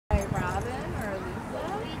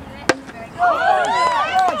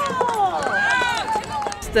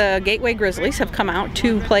the Gateway Grizzlies have come out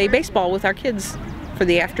to play baseball with our kids for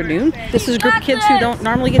the afternoon. This is a group of kids who don't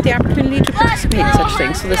normally get the opportunity to participate in such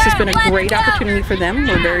things, so this has been a great opportunity for them.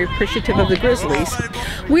 We're very appreciative of the Grizzlies.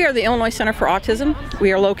 We are the Illinois Center For Autism.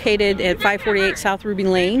 We are located at 548 South Ruby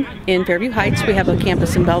Lane in Fairview Heights. We have a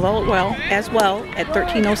campus in Belleville as well at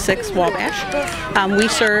 1306 Wabash. We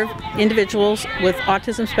serve individuals with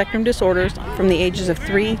autism spectrum disorders from the ages of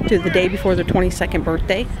 3 to the day before their 22nd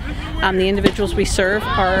birthday. The individuals we serve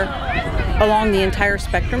are along the entire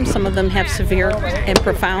spectrum. Some of them have severe and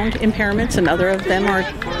profound impairments, and other of them are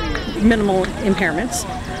minimal impairments.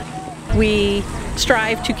 We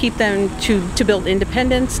strive to keep them to build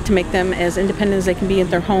independence, to make them as independent as they can be in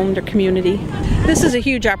their home, their community. This is a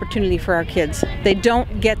huge opportunity for our kids. They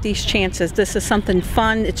don't get these chances. This is something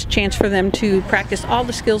fun. It's a chance for them to practice all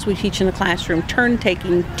the skills we teach in the classroom: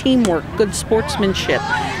 turn-taking, teamwork, good sportsmanship.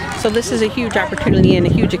 So this is a huge opportunity and a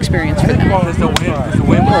huge experience for them.